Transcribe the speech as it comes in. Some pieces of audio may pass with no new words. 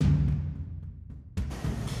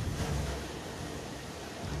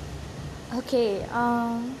Okay,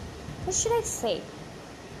 what should I say?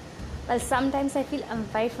 Well, sometimes I feel I'm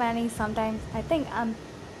very funny, sometimes I think I'm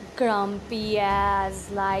grumpy as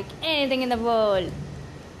like anything in the world.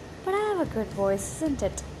 But I have a good voice, isn't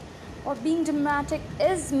it? Or being dramatic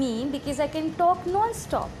is me because I can talk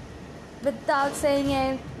non-stop without saying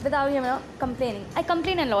it, without complaining. I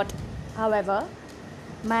complain a lot. However,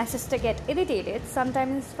 my sister get irritated.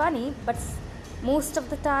 Sometimes it's funny, but most of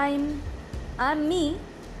the time I'm me.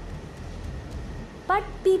 But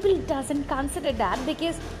people doesn't consider that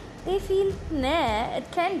because they feel nah, it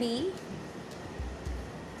can be.